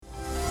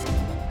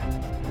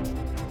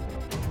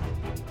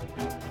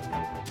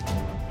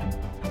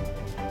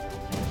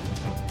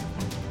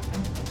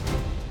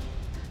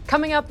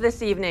Coming up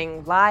this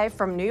evening, live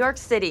from New York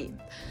City,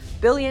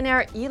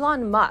 billionaire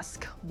Elon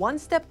Musk one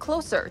step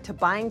closer to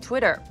buying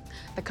Twitter.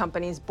 The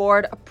company's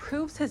board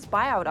approves his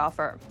buyout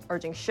offer,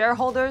 urging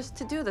shareholders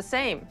to do the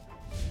same.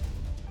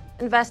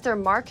 Investor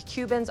Mark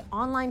Cuban's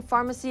online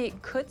pharmacy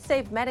could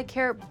save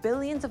Medicare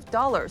billions of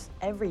dollars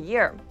every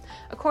year.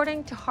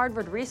 According to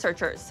Harvard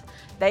researchers,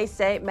 they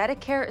say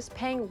Medicare is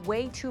paying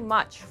way too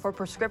much for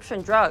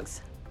prescription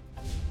drugs.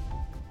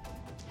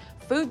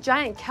 Food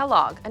giant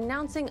Kellogg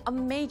announcing a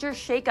major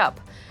shakeup.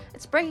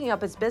 It's breaking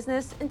up its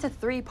business into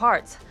 3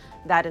 parts.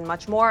 That and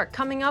much more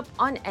coming up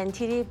on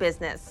NTD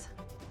Business.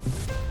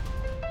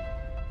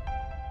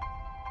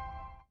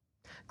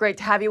 Great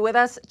to have you with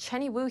us.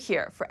 Chenny Wu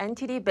here for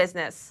NTD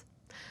Business.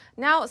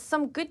 Now,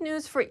 some good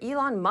news for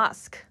Elon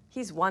Musk.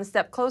 He's one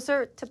step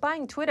closer to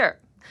buying Twitter.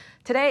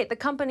 Today, the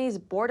company's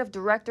board of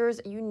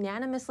directors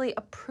unanimously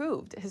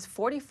approved his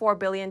 $44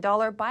 billion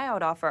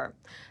buyout offer.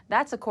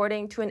 That's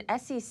according to an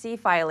SEC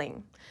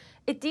filing.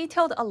 It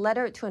detailed a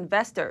letter to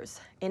investors.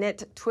 In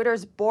it,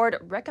 Twitter's board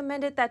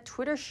recommended that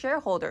Twitter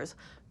shareholders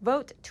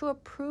vote to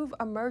approve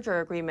a merger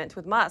agreement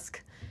with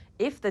Musk.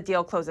 If the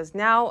deal closes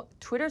now,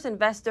 Twitter's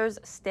investors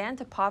stand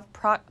to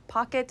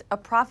pocket a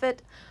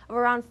profit of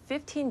around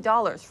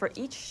 $15 for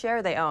each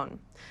share they own.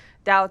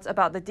 Doubts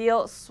about the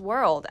deal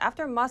swirled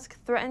after Musk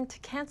threatened to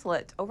cancel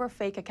it over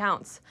fake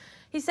accounts.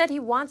 He said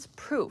he wants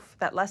proof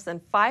that less than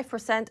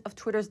 5% of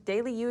Twitter's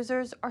daily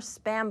users are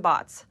spam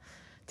bots.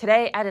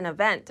 Today at an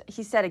event,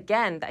 he said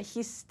again that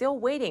he's still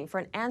waiting for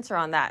an answer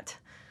on that.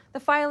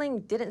 The filing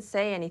didn't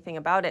say anything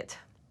about it.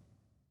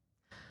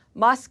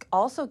 Musk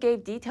also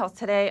gave details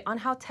today on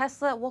how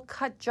Tesla will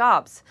cut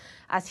jobs,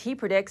 as he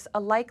predicts a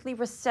likely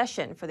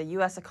recession for the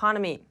U.S.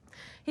 economy.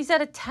 He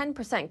said a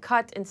 10%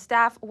 cut in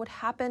staff would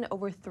happen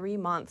over 3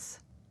 months.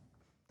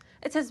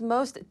 It's his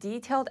most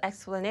detailed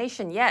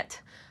explanation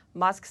yet.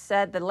 Musk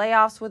said the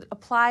layoffs would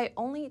apply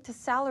only to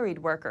salaried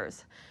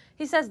workers.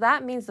 He says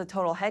that means the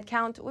total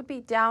headcount would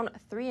be down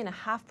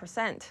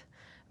 3.5%.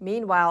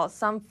 Meanwhile,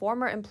 some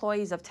former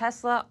employees of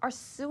Tesla are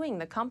suing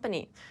the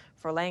company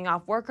for laying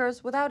off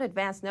workers without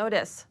advance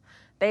notice.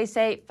 They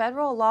say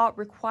federal law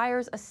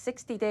requires a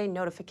 60-day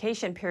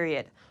notification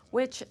period,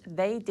 which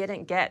they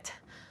didn't get.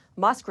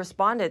 Musk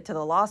responded to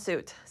the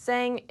lawsuit,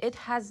 saying it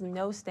has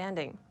no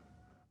standing.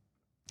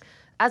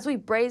 As we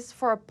brace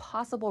for a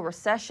possible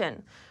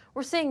recession,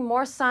 we're seeing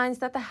more signs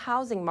that the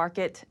housing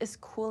market is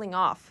cooling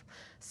off.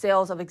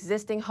 Sales of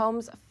existing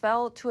homes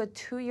fell to a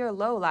 2-year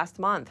low last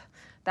month.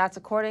 That's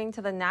according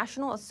to the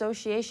National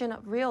Association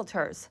of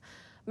Realtors.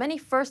 Many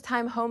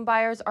first-time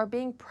homebuyers are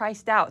being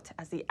priced out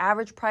as the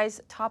average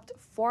price topped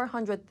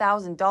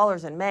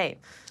 $400,000 in May,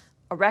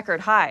 a record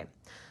high.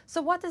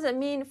 So what does it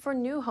mean for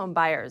new home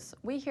buyers?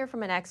 We hear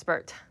from an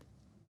expert.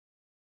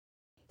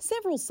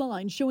 Several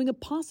signs showing a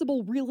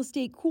possible real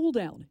estate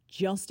cooldown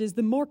just as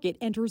the market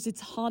enters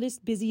its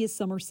hottest, busiest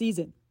summer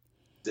season.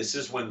 This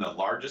is when the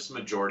largest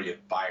majority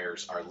of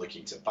buyers are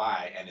looking to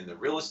buy, and in the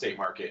real estate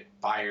market,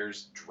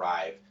 buyers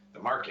drive the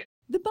market.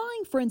 The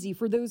buying frenzy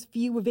for those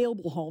few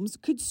available homes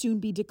could soon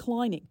be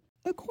declining.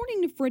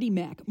 According to Freddie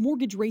Mac,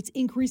 mortgage rates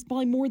increased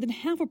by more than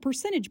 0.5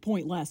 percentage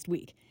point last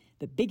week,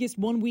 the biggest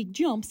one-week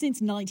jump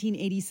since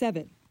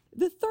 1987.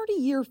 The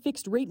 30-year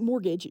fixed-rate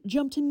mortgage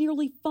jumped to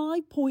nearly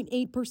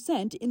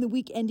 5.8% in the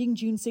week ending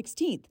June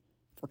 16th.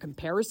 For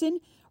comparison,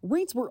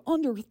 rates were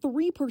under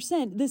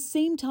 3% the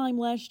same time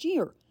last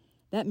year.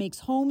 That makes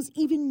homes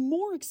even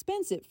more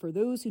expensive for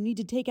those who need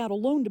to take out a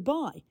loan to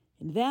buy,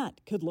 and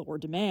that could lower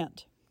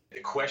demand. The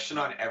question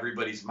on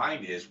everybody's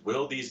mind is,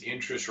 will these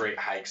interest rate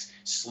hikes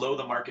slow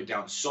the market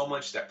down so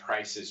much that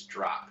prices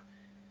drop?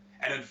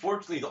 And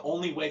unfortunately, the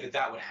only way that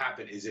that would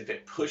happen is if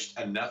it pushed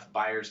enough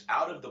buyers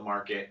out of the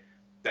market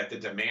that the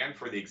demand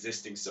for the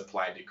existing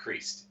supply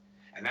decreased.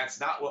 And that's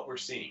not what we're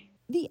seeing.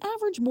 The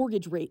average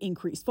mortgage rate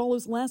increase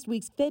follows last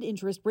week's Fed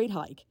interest rate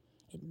hike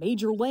and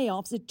major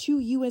layoffs at 2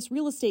 U.S.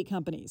 real estate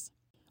companies.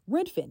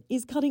 Redfin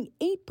is cutting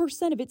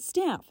 8% of its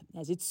staff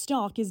as its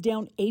stock is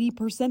down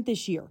 80%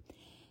 this year.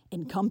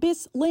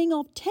 Encompass laying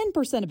off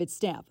 10% of its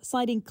staff,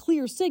 citing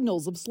clear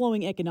signals of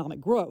slowing economic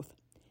growth.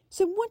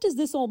 So what does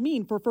this all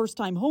mean for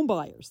first-time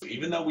homebuyers?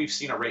 Even though we've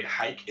seen a rate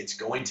hike, it's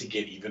going to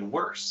get even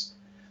worse.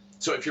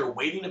 So if you're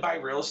waiting to buy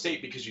real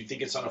estate because you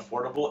think it's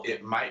unaffordable,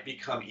 it might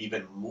become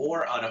even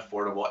more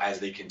unaffordable as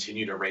they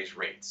continue to raise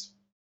rates.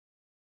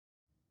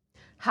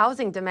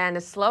 Housing demand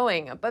is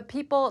slowing, but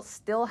people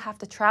still have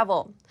to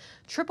travel.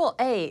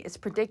 AAA is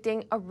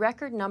predicting a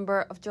record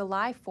number of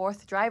July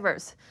 4th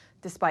drivers,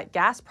 despite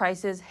gas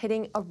prices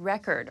hitting a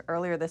record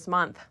earlier this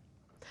month.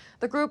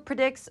 The group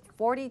predicts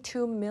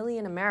 42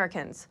 million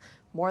Americans,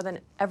 more than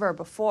ever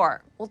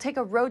before, will take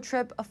a road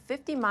trip of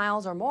 50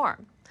 miles or more.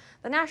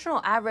 The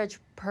national average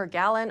per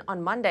gallon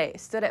on Monday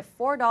stood at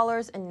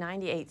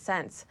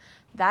 $4.98.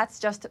 That's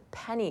just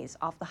pennies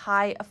off the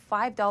high of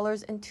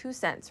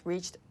 $5.02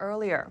 reached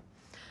earlier.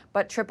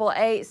 But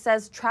AAA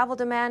says travel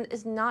demand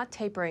is not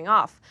tapering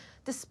off,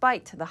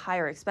 despite the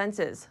higher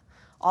expenses.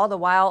 All the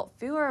while,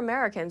 fewer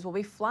Americans will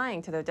be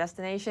flying to their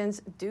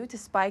destinations due to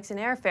spikes in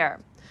airfare,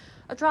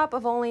 a drop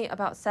of only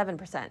about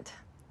 7%.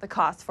 The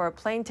cost for a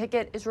plane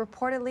ticket is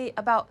reportedly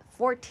about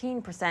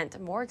 14%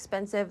 more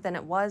expensive than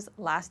it was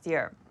last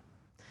year.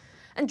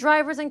 And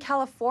drivers in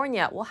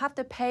California will have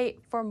to pay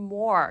for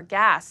more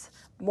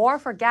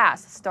for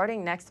gas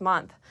starting next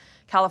month.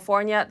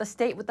 California, the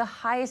state with the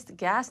highest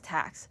gas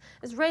tax,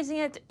 is raising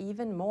it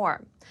even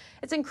more.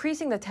 It's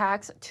increasing the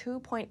tax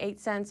 2.8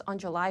 cents on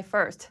July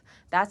 1st.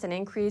 That's an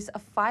increase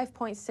of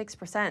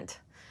 5.6%.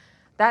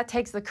 That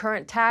takes the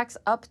current tax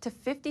up to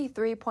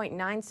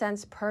 53.9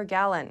 cents per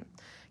gallon.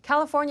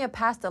 California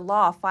passed a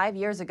law 5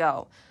 years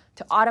ago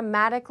to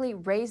automatically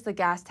raise the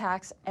gas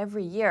tax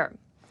every year.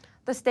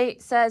 The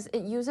state says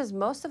it uses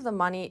most of the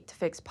money to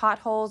fix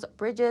potholes,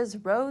 bridges,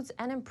 roads,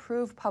 and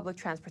improve public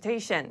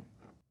transportation.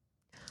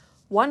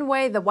 One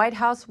way the White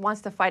House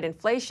wants to fight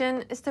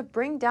inflation is to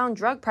bring down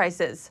drug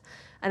prices.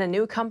 And a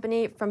new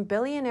company from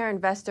billionaire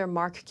investor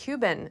Mark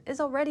Cuban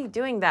is already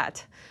doing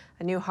that.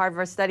 A new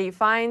Harvard study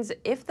finds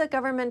if the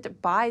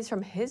government buys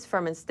from his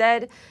firm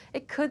instead,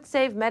 it could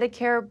save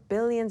Medicare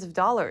billions of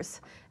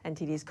dollars.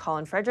 NTD's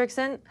Colin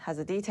Fredrickson has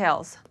the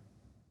details.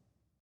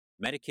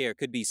 Medicare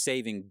could be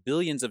saving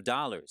billions of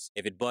dollars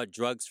if it bought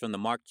drugs from the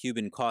Mark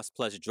Cuban Cost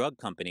Plus drug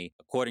company,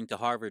 according to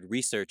Harvard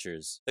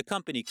researchers. The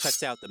company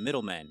cuts out the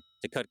middlemen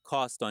to cut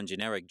costs on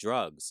generic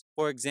drugs.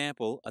 For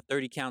example, a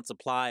 30-count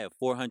supply of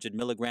 400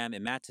 milligram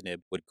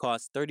imatinib would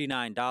cost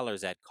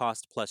 $39 at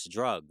Cost Plus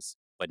drugs,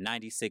 but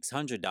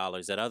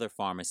 $9,600 at other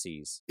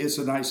pharmacies. It's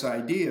a nice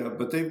idea,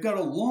 but they've got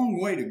a long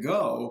way to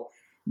go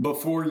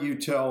before you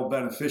tell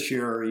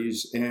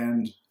beneficiaries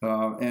and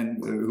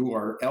who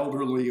are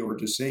elderly or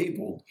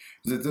disabled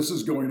that this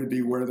is going to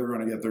be where they're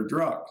going to get their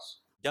drugs.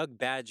 Doug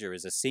Badger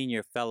is a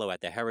senior fellow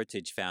at the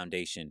Heritage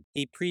Foundation.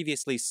 He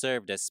previously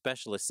served as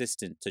special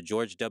assistant to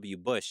George W.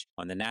 Bush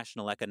on the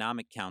National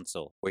Economic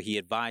Council, where he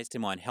advised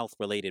him on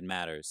health-related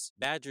matters.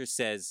 Badger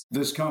says,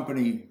 this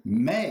company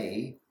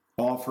may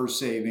offer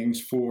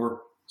savings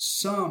for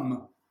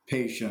some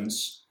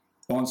patients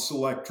on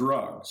select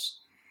drugs.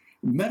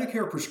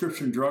 Medicare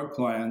prescription drug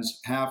plans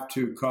have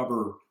to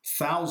cover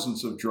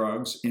thousands of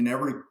drugs in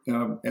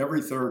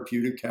every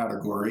therapeutic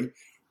category,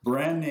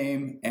 brand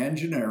name and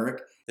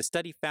generic. The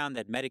study found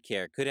that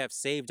Medicare could have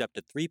saved up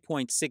to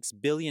 $3.6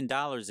 billion in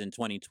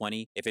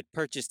 2020 if it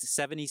purchased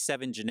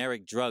 77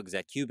 generic drugs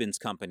at Cuban's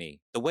company.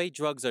 The way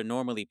drugs are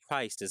normally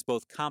priced is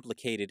both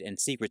complicated and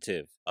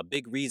secretive. A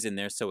big reason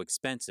they're so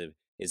expensive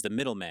is the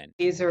middlemen.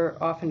 These are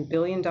often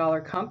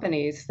billion-dollar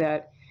companies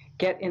that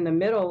get in the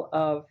middle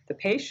of the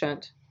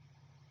patient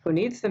who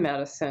needs the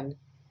medicine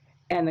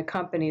and the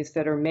companies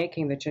that are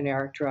making the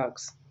generic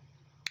drugs.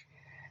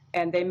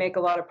 And they make a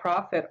lot of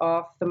profit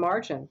off the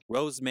margin.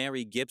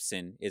 Rosemary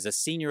Gibson is a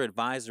senior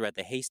advisor at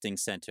the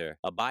Hastings Center,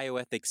 a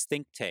bioethics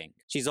think tank.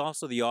 She's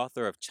also the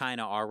author of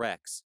China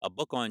RX, a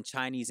book on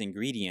Chinese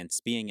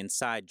ingredients being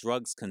inside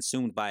drugs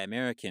consumed by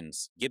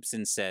Americans.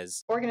 Gibson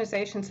says,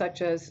 organizations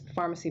such as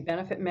pharmacy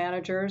benefit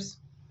managers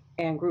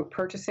and group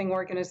purchasing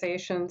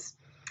organizations,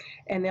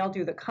 and they'll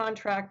do the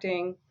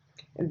contracting.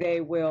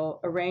 They will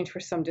arrange for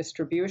some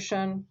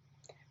distribution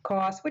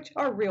costs, which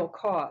are real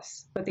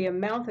costs, but the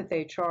amount that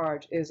they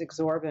charge is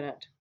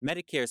exorbitant.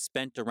 Medicare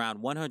spent around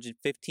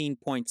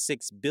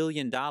 $115.6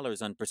 billion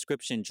on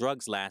prescription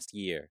drugs last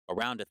year,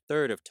 around a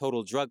third of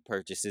total drug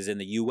purchases in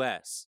the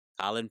U.S.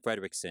 Colin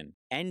Fredrickson,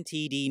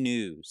 NTD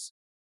News.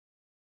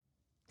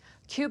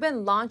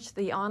 Cuban launched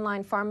the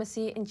online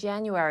pharmacy in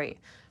January.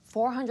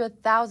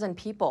 400,000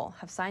 people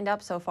have signed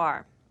up so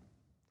far.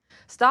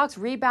 Stocks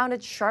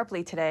rebounded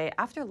sharply today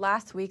after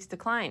last week's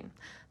decline.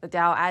 The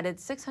Dow added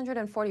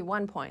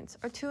 641 points,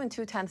 or 2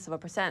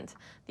 2/10%.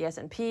 The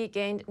S&P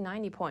gained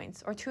 90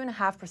 points, or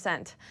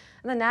 2.5%.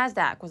 And the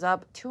Nasdaq was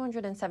up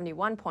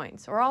 271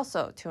 points, or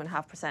also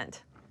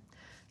 2.5%.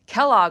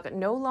 Kellogg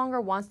no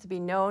longer wants to be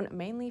known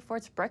mainly for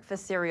its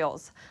breakfast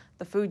cereals.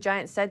 The food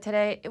giant said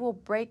today it will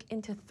break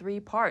into 3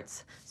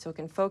 parts, so it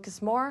can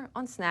focus more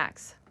on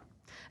snacks.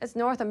 Its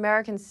North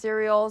American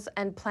cereals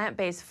and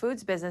plant-based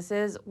foods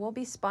businesses will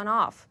be spun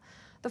off.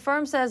 The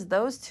firm says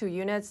those 2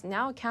 units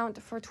now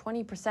account for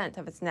 20%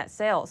 of its net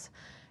sales.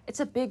 It's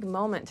a big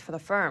moment for the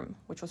firm,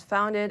 which was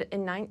founded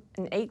in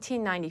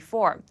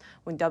 1894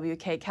 when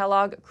W.K.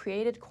 Kellogg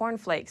created Corn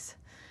Flakes.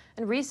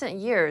 In recent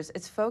years,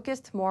 it's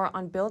focused more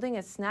on building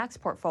its snacks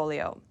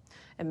portfolio.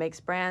 It makes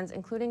brands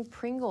including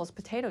Pringles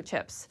potato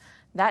chips.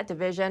 That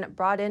division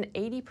brought in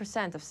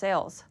 80% of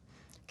sales.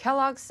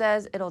 Kellogg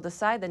says it'll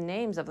decide the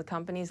names of the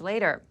companies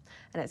later,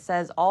 and it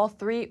says all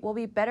 3 will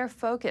be better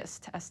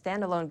focused as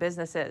standalone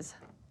businesses.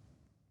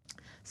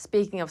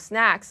 Speaking of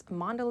snacks,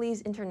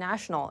 Mondelez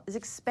International is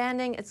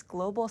expanding its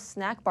global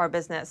snack bar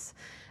business.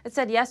 It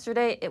said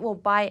yesterday it will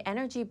buy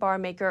energy bar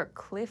maker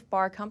Clif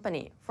Bar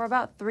Company for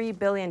about $3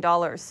 billion.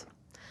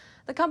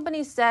 The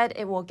company said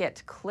it will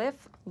get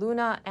Clif,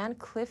 Luna, and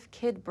Clif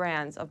Kid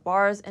brands of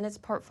bars in its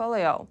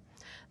portfolio.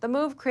 The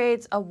move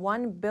creates a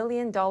 $1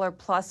 billion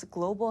plus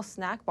global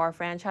snack bar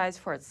franchise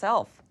for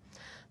itself.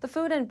 The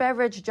food and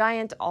beverage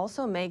giant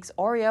also makes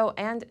Oreo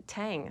and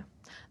Tang.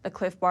 The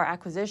Clif Bar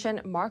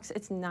acquisition marks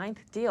its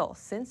 9th deal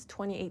since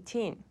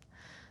 2018.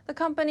 The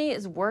company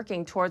is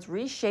working towards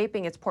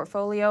reshaping its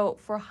portfolio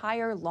for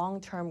higher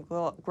long-term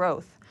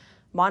growth.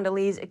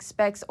 Mondelez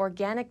expects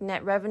organic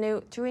net revenue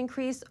to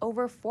increase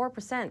over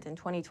 4% in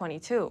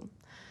 2022.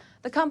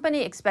 The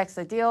company expects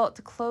the deal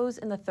to close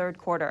in the third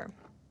quarter.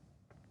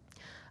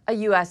 A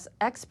U.S.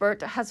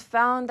 expert has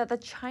found that the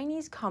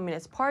Chinese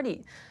Communist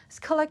Party is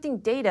collecting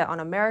data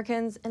on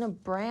Americans in a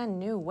brand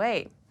new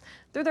way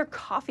through their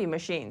coffee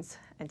machines.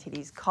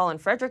 NTD's Colin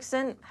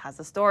Fredrickson has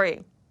the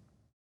story.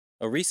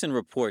 A recent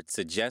report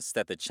suggests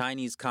that the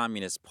Chinese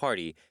Communist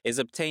Party is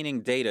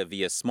obtaining data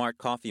via smart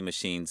coffee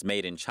machines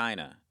made in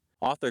China.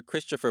 Author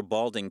Christopher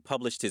Balding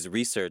published his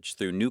research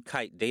through New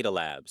Kite Data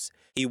Labs.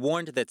 He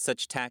warned that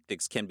such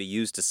tactics can be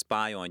used to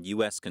spy on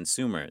U.S.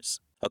 consumers.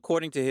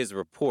 According to his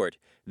report,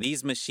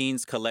 these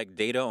machines collect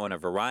data on a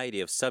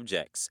variety of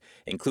subjects,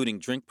 including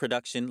drink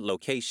production,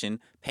 location,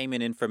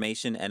 payment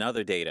information, and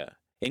other data.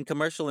 In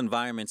commercial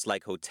environments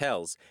like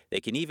hotels, they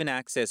can even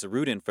access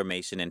route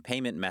information and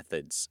payment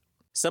methods.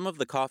 Some of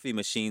the coffee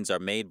machines are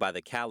made by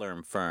the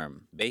Calorum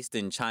firm, based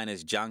in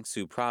China's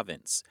Jiangsu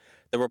province.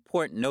 The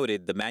report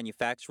noted the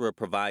manufacturer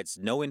provides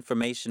no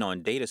information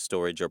on data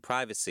storage or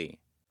privacy.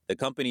 The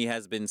company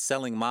has been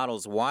selling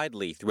models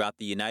widely throughout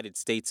the United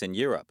States and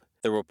Europe.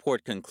 The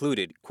report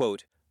concluded,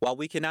 quote, "While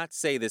we cannot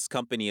say this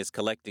company is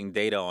collecting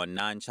data on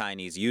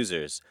non-Chinese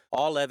users,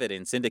 all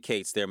evidence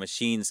indicates their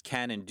machines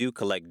can and do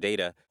collect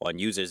data on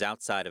users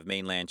outside of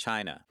mainland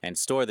China and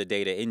store the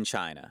data in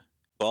China."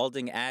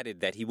 Balding added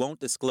that he won't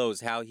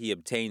disclose how he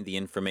obtained the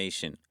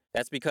information.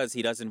 That's because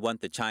he doesn't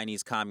want the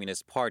Chinese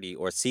Communist Party,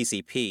 or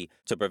CCP,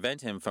 to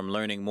prevent him from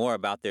learning more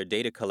about their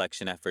data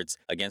collection efforts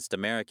against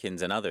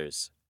Americans and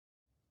others.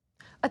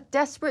 A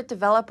desperate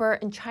developer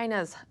in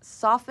China's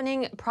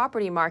softening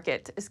property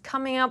market is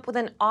coming up with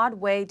an odd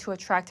way to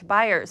attract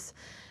buyers.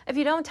 If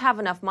you don't have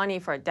enough money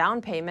for a down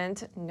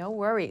payment, no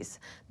worries.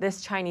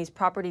 This Chinese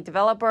property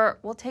developer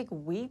will take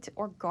wheat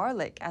or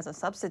garlic as a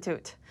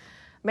substitute.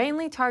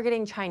 Mainly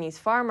targeting Chinese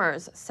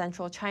farmers,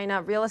 Central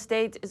China Real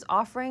Estate is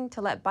offering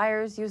to let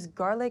buyers use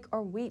garlic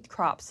or wheat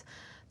crops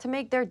to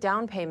make their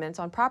down payments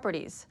on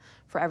properties.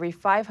 For every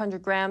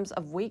 500 grams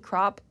of wheat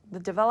crop, the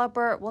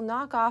developer will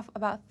knock off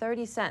about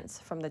 30 cents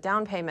from the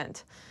down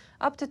payment.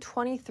 Up to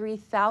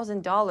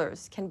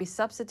 $23,000 can be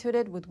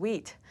substituted with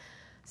wheat.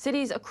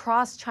 Cities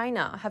across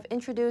China have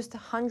introduced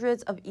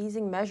hundreds of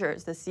easing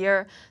measures this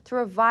year to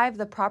revive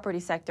the property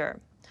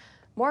sector.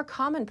 More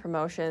common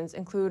promotions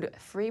include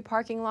free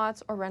parking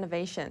lots or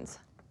renovations.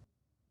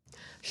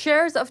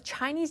 Shares of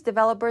Chinese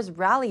developers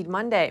rallied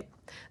Monday.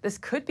 This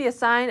could be a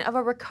sign of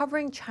a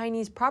recovering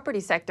Chinese property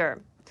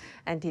sector.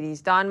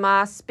 NTD's Don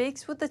Ma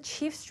speaks with the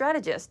chief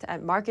strategist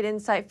at market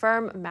insight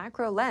firm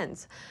Macro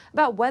Lens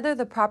about whether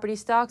the property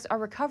stocks are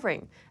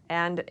recovering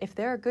and if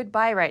they're a good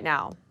buy right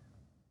now.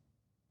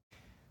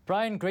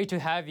 Brian, great to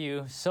have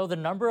you. So the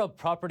number of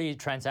property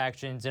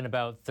transactions in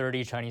about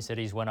 30 Chinese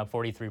cities went up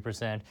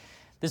 43%.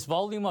 This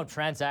volume of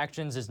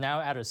transactions is now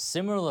at a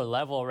similar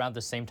level around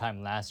the same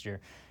time last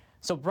year.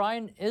 So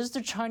Brian, is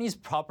the Chinese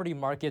property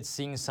market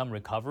seeing some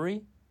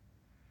recovery?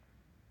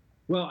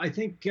 Well, I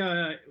think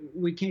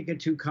we can't get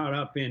too caught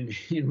up in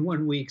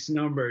 1 week's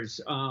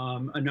numbers.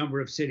 A number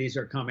of cities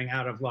are coming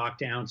out of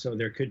lockdown, so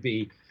there could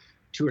be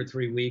 2 or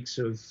 3 weeks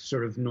of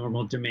sort of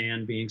normal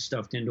demand being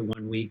stuffed into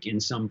 1 week in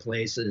some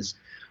places.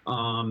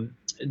 The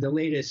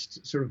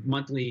latest sort of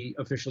monthly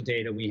official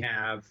data we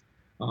have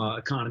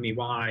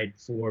economy-wide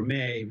for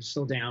May was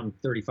still down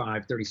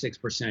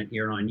 36%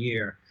 year on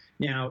year.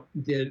 Now,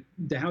 the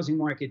housing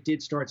market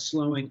did start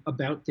slowing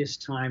about this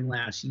time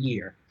last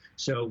year.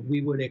 So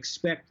we would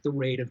expect the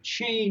rate of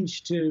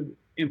change to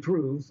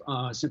improve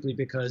simply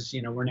because,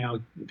 we're now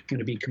going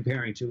to be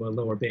comparing to a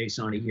lower base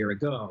on a year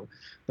ago.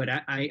 But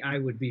I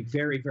would be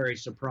very, very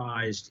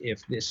surprised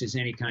if this is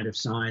any kind of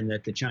sign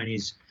that the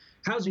Chinese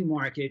housing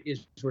market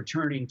is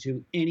returning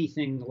to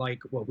anything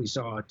like what we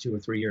saw 2 or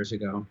 3 years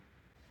ago.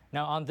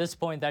 Now, on this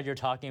point that you're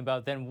talking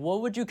about, then what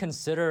would you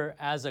consider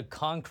as a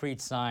concrete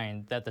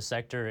sign that the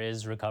sector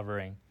is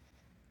recovering?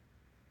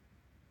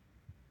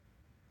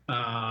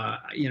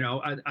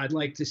 I'd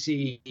like to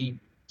see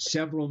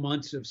several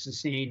months of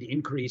sustained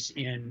increase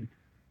in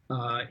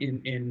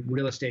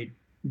real estate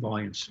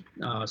volumes.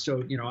 I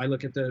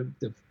look at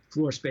the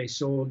floor space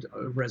sold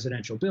of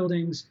residential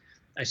buildings.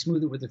 I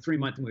smooth it with the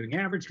 3-month moving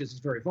average because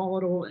it's very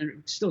volatile and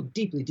it's still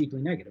deeply,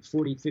 deeply negative,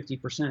 40,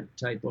 50%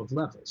 type of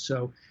levels.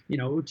 So,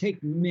 it would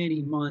take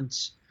many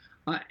months.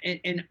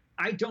 And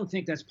I don't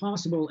think that's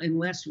possible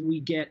unless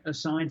we get a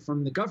sign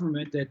from the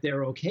government that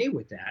they're okay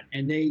with that.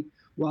 And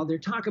while they're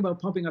talking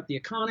about pumping up the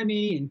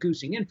economy and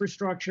goosing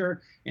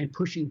infrastructure and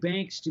pushing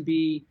banks to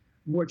be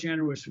more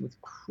generous with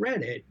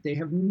credit, they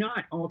have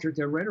not altered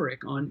their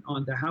rhetoric on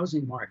the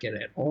housing market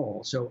at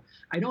all. So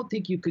I don't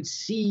think you could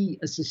see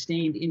a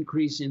sustained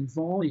increase in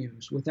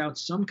volumes without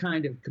some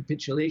kind of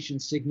capitulation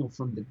signal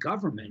from the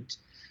government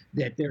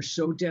that they're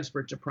so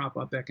desperate to prop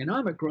up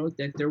economic growth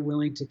that they're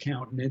willing to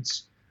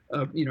countenance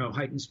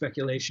heightened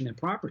speculation in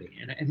property.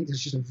 And I think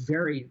there's just a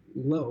very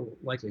low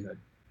likelihood.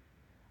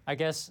 I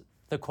guess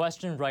the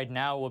question right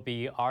now would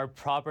be, are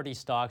property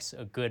stocks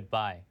a good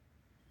buy?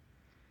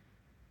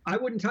 I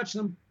wouldn't touch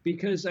them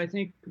because I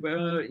think,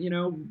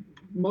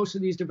 most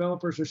of these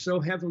developers are so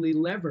heavily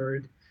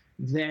levered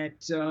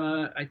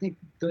that I think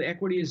the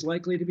equity is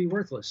likely to be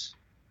worthless.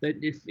 That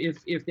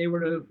if they were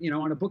to,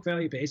 on a book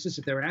value basis,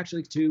 if they were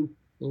actually to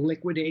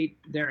liquidate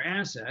their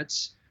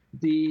assets,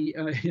 the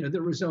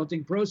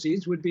resulting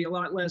proceeds would be a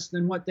lot less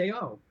than what they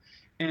owe.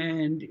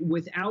 And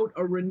without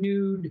a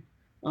renewed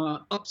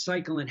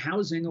upcycle in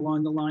housing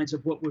along the lines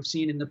of what we've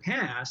seen in the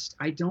past,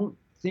 I don't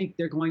think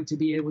they're going to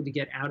be able to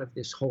get out of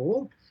this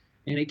hole.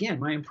 And again,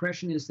 my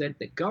impression is that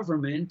the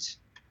government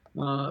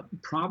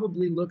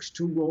probably looks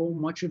to roll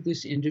much of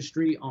this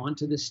industry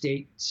onto the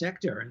state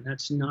sector, and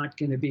that's not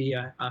going to be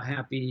a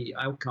happy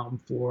outcome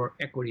for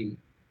equity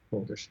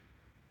holders.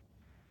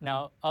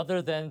 Now,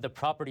 other than the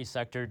property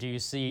sector, do you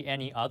see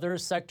any other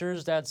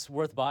sectors that's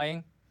worth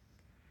buying?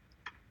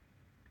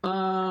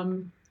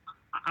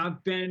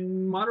 I've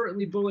been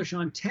moderately bullish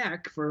on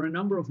tech for a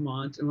number of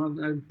months,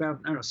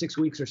 about 6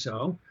 weeks or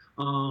so.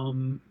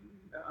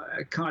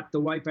 I caught the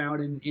wipeout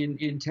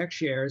in tech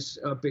shares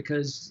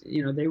because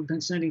they've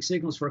been sending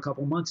signals for a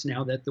couple months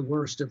now that the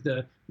worst of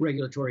the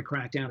regulatory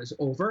crackdown is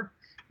over,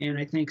 and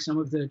I think some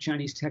of the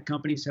Chinese tech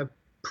companies have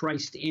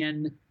priced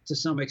in to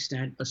some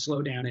extent a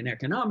slowdown in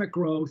economic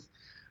growth.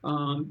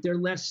 They're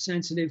less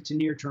sensitive to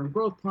near-term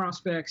growth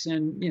prospects,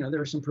 and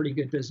there are some pretty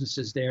good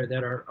businesses there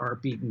that are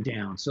beaten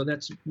down. So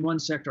that's one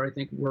sector I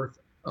think worth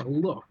a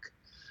look.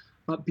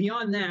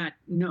 Beyond that,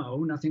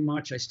 no, nothing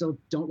much. I still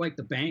don't like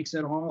the banks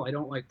at all. I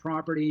don't like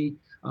property.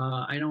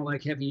 I don't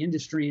like heavy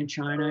industry in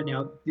China.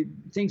 Now,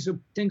 things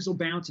will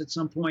bounce at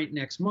some point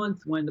next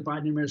month when the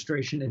Biden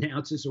administration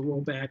announces a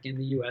rollback in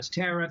the U.S.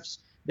 tariffs.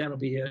 That'll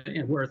be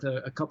worth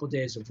a couple of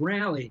days of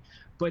rally.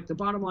 But the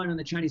bottom line on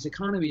the Chinese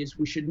economy is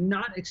we should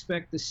not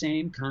expect the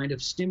same kind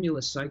of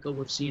stimulus cycle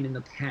we've seen in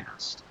the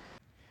past.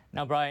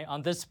 Now, Brian,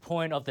 on this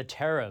point of the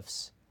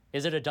tariffs,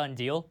 is it a done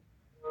deal?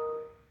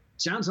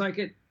 Sounds like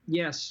it.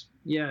 Yes.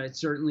 Yeah, it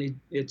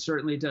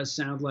certainly does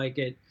sound like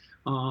it.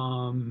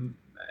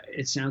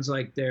 It sounds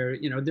like they're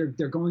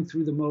going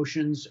through the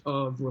motions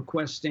of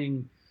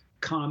requesting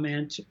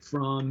comment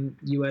from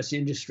U.S.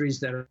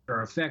 industries that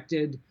are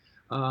affected.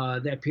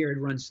 That period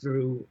runs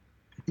through,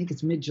 I think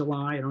it's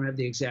mid-July. I don't have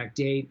the exact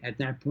date. At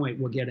that point,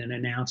 we'll get an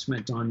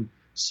announcement on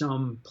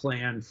some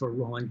plan for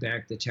rolling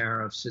back the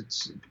tariffs.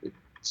 It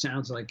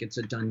sounds like it's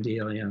a done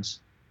deal, yes.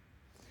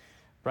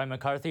 Brian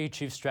McCarthy,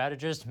 Chief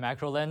Strategist,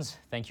 Macro Lens,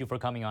 thank you for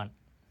coming on.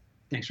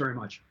 Thanks very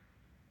much.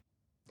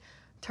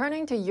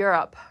 Turning to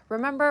Europe,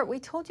 remember we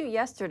told you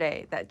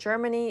yesterday that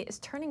Germany is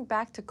turning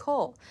back to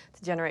coal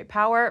to generate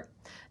power.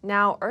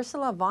 Now,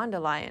 Ursula von der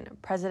Leyen,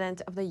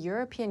 President of the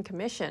European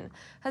Commission,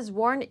 has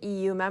warned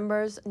EU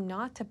members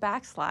not to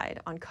backslide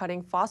on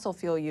cutting fossil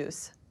fuel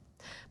use.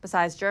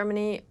 Besides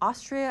Germany,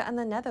 Austria and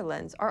the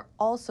Netherlands are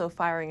also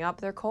firing up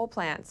their coal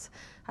plants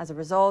as a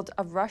result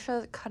of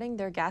Russia cutting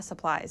their gas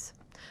supplies.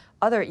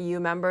 Other EU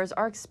members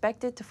are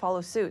expected to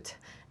follow suit,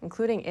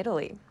 including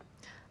Italy.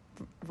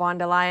 Von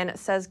der Leyen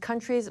says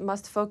countries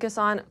must focus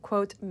on,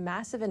 quote,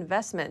 massive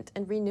investment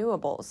in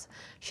renewables.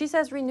 She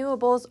says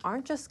renewables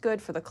aren't just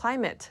good for the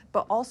climate,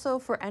 but also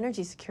for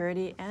energy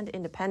security and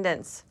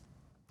independence.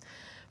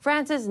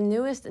 France's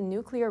newest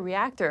nuclear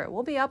reactor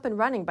will be up and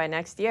running by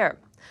next year.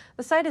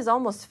 The site is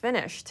almost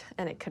finished,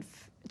 and it could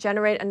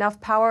generate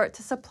enough power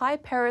to supply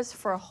Paris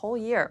for a whole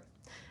year.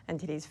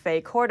 NTD's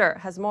Faye Corder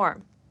has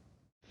more.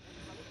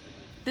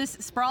 This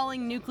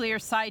sprawling nuclear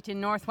site in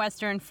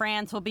northwestern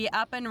France will be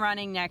up and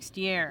running next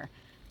year.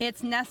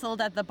 It's nestled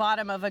at the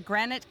bottom of a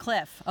granite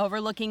cliff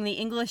overlooking the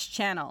English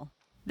Channel.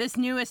 This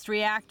newest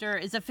reactor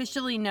is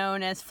officially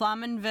known as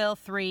Flamanville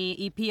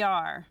 3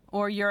 EPR,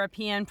 or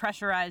European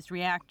Pressurized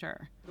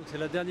Reactor.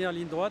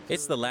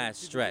 It's the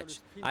last stretch.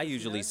 I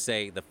usually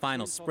say the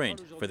final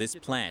sprint for this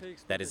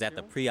plant that is at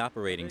the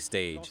pre-operating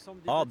stage.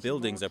 All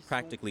buildings are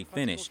practically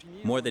finished.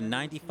 More than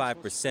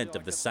 95%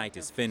 of the site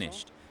is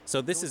finished. So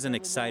this is an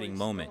exciting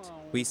moment.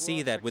 We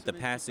see that with the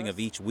passing of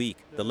each week,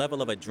 the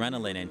level of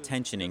adrenaline and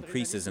tension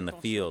increases in the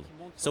field.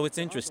 So it's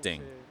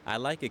interesting. I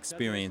like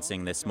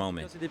experiencing this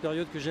moment.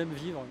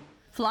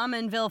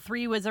 Flamanville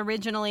 3 was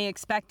originally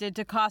expected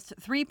to cost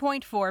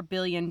 $3.4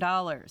 billion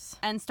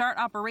and start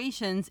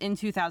operations in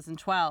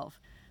 2012.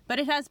 But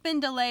it has been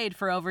delayed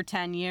for over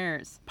 10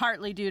 years,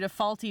 partly due to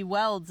faulty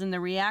welds in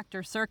the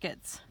reactor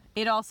circuits.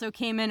 It also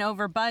came in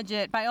over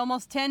budget by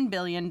almost $10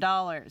 billion.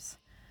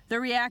 The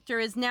reactor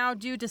is now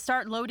due to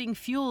start loading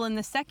fuel in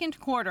the second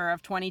quarter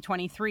of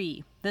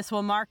 2023. This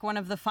will mark one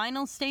of the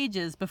final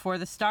stages before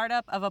the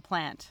startup of a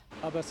plant.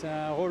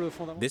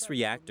 This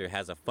reactor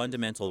has a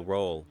fundamental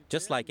role,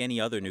 just like any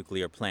other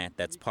nuclear plant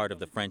that's part of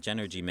the French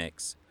energy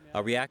mix.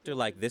 A reactor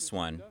like this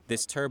one,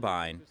 this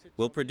turbine,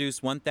 will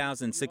produce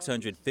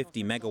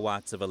 1,650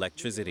 megawatts of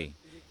electricity.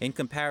 In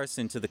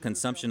comparison to the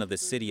consumption of the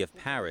city of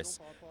Paris,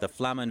 the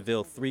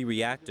Flamanville 3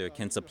 reactor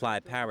can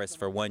supply Paris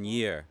for 1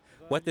 year.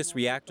 What this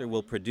reactor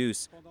will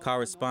produce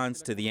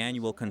corresponds to the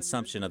annual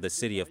consumption of the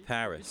city of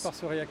Paris.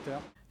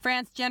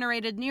 France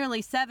generated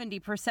nearly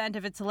 70%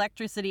 of its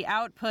electricity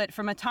output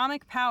from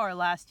atomic power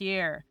last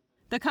year.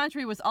 The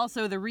country was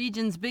also the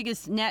region's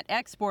biggest net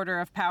exporter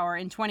of power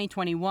in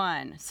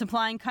 2021,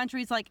 supplying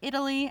countries like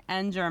Italy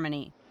and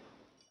Germany.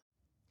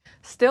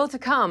 Still to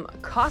come,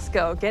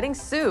 Costco getting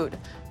sued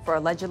for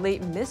allegedly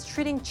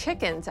mistreating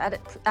chickens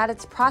at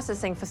its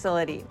processing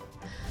facility.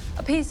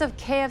 A piece of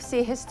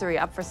KFC history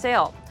up for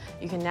sale.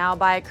 You can now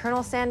buy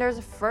Colonel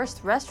Sanders'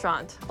 first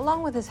restaurant,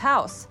 along with his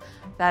house.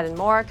 That and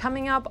more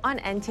coming up on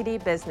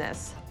NTD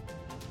Business.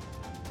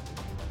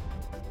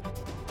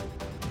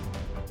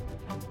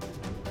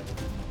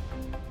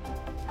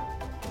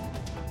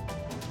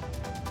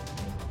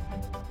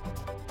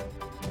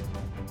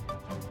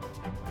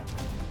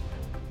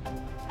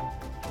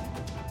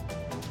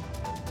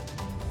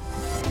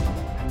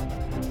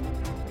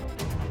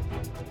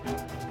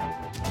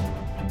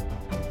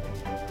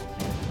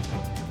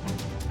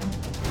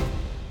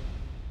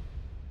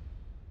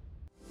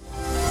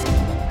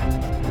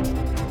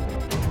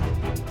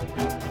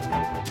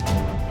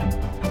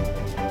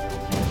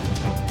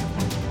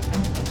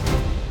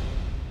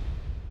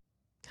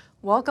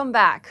 Welcome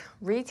back.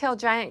 Retail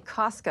giant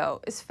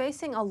Costco is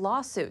facing a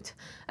lawsuit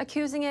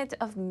accusing it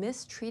of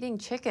mistreating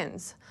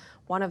chickens.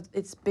 One of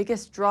its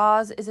biggest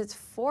draws is its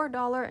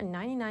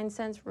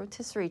 $4.99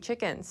 rotisserie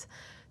chickens.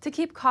 To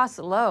keep costs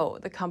low,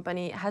 the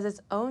company has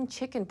its own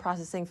chicken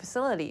processing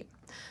facility.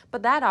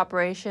 But that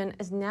operation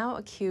is now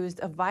accused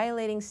of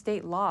violating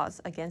state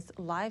laws against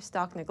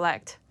livestock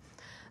neglect.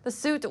 The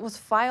suit was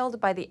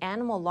filed by the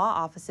animal law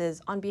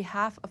offices on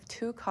behalf of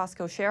 2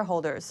 Costco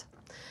shareholders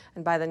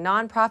and by the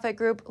nonprofit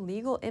group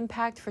Legal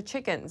Impact for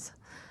Chickens.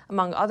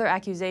 Among other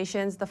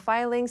accusations, the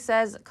filing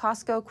says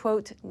Costco,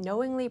 quote,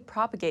 knowingly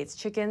propagates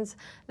chickens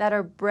that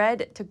are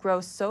bred to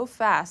grow so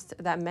fast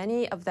that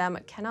many of them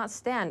cannot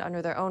stand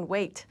under their own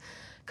weight.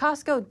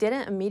 Costco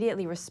didn't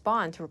immediately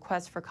respond to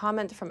requests for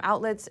comment from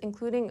outlets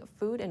including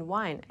Food and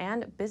Wine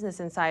and Business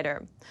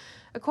Insider.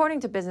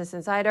 According to Business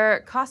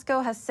Insider,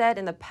 Costco has said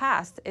in the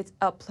past it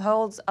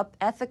upholds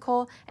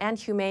ethical and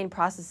humane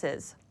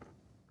processes.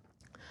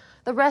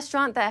 The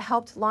restaurant that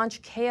helped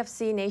launch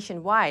KFC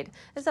nationwide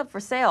is up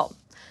for sale.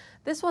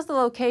 This was the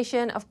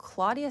location of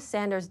Claudia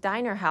Sanders'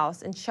 Diner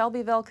House in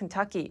Shelbyville,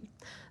 Kentucky.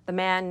 The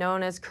man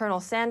known as Colonel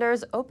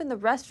Sanders opened the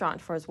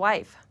restaurant for his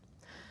wife.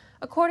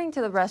 According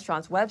to the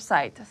restaurant's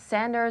website,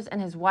 Sanders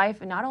and his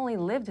wife not only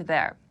lived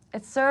there,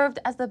 it served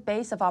as the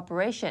base of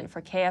operation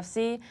for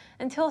KFC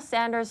until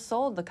Sanders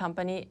sold the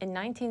company in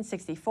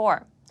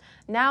 1964.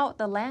 Now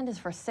the land is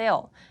for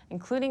sale,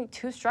 including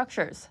 2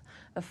 structures,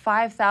 the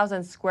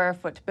 5,000 square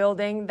foot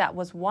building that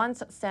was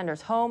once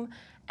Sanders' home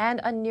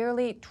and a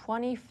nearly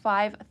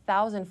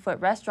 25,000 foot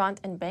restaurant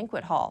and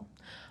banquet hall.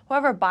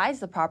 Whoever buys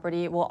the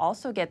property will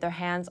also get their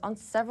hands on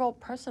several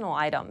personal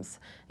items,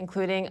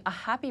 including a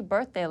happy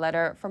birthday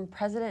letter from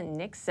President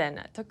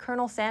Nixon to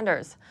Colonel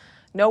Sanders.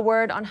 No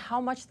word on how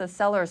much the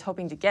seller is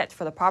hoping to get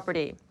for the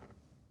property.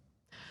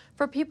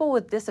 For people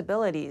with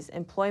disabilities,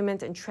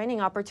 employment and training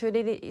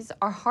opportunities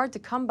are hard to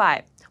come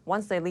by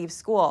once they leave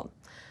school.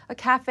 A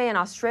cafe in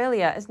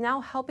Australia is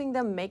now helping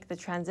them make the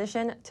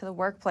transition to the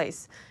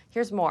workplace.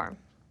 Here's more.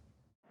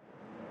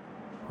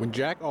 When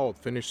Jack Ault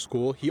finished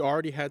school, he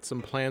already had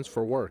some plans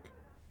for work.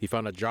 He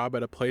found a job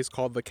at a place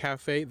called The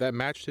Cafe that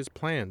matched his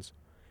plans.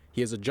 He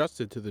has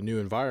adjusted to the new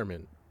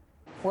environment.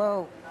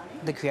 Well,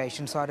 the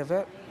creation side of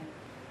it.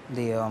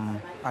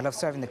 I love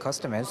serving the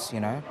customers,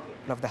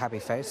 love the happy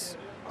face.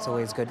 It's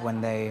always good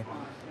when they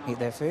eat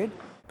their food.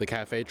 The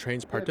cafe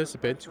trains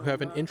participants who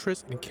have an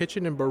interest in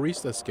kitchen and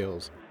barista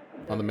skills.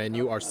 On the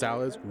menu are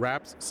salads,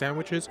 wraps,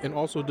 sandwiches, and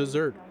also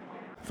dessert.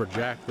 For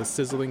Jack, the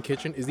sizzling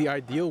kitchen is the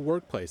ideal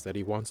workplace that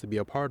he wants to be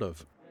a part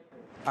of.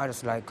 I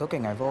just like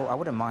cooking overall. I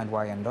wouldn't mind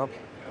where I end up.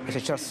 If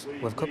it's just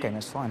with cooking,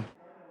 it's fine.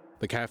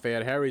 The Cafe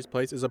at Harry's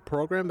Place is a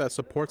program that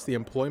supports the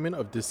employment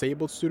of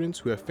disabled students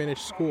who have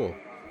finished school.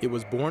 It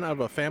was born out of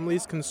a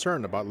family's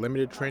concern about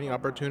limited training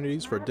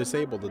opportunities for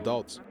disabled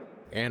adults.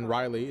 Anne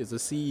Riley is the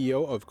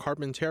CEO of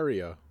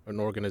Carpinteria, an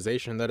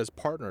organization that has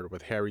partnered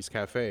with Harry's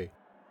Cafe.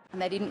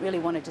 And they didn't really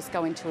want to just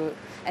go into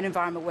an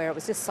environment where it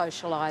was just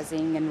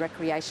socialising and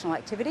recreational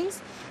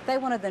activities. They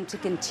wanted them to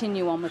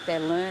continue on with their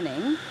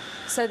learning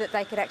so that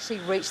they could actually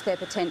reach their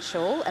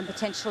potential and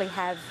potentially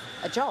have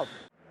a job.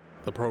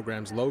 The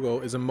program's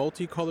logo is a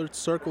multicolored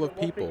circle of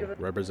people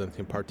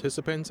representing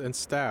participants and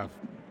staff.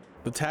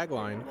 The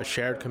tagline, a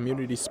shared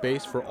community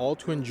space for all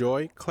to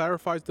enjoy,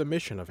 clarifies the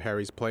mission of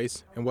Harry's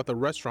Place and what the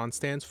restaurant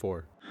stands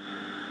for.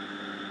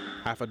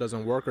 Half a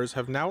dozen workers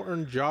have now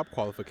earned job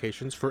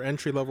qualifications for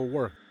entry-level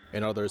work,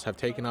 and others have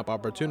taken up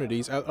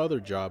opportunities at other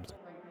jobs.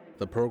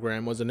 The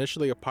program was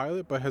initially a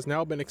pilot but has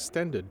now been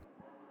extended.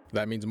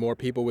 That means more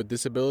people with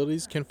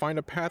disabilities can find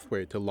a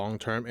pathway to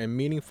long-term and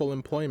meaningful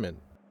employment.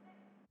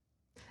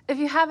 If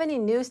you have any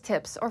news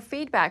tips or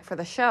feedback for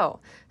the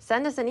show,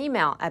 send us an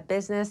email at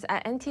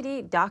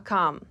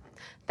business@ntd.com.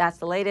 That's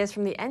the latest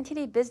from the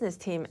NTD Business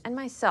team and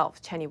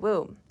myself, Chenny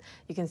Wu.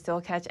 You can still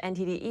catch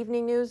NTD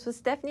Evening News with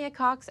Stephanie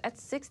Cox at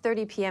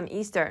 6:30 p.m.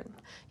 Eastern.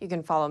 You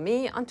can follow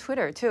me on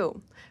Twitter, too.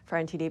 For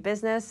NTD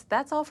Business,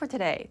 that's all for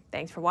today.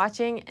 Thanks for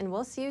watching, and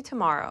we'll see you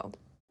tomorrow.